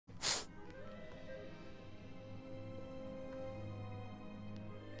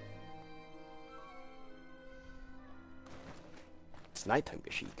It's nighttime,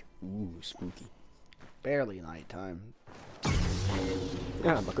 Kashyyyk. Ooh, spooky. Barely nighttime.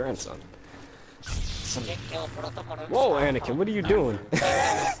 Yeah, my grandson. Whoa, Anakin, what are you doing?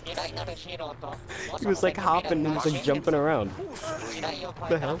 He was like hopping and like jumping around. What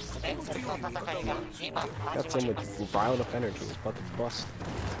the hell? Got so much riled up energy, it's about to bust.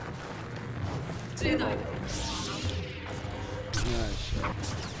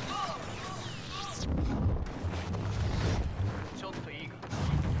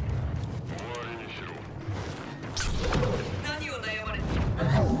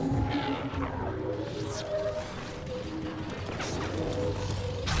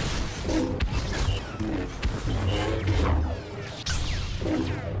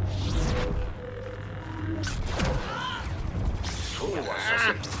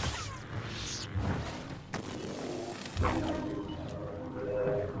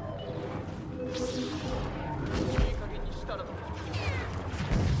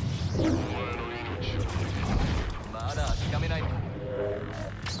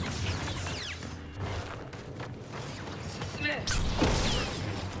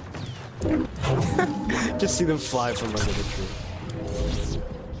 Just see them fly from under the tree.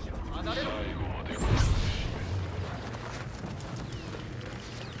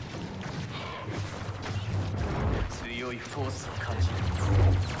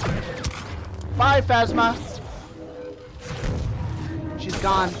 Bye, Phasma. She's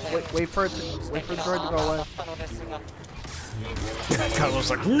gone. Wait for the droid to go away. Kylo's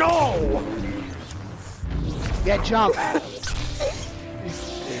like, no! Yeah, jump.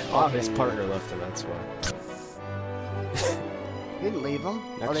 Oh, his partner left him, that's why. He didn't leave him.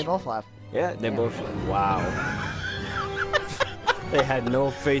 Oh, they both left. Yeah, they both left. Wow. They had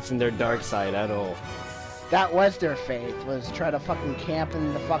no faith in their dark side at all. That was their faith, was try to fucking camp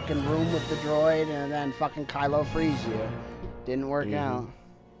in the fucking room with the droid and then fucking Kylo freeze you. Didn't work out.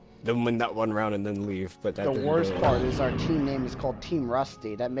 Then win that one round and then leave, but that the worst part is our team name is called Team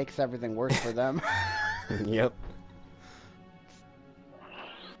Rusty. That makes everything worse for them. Yep.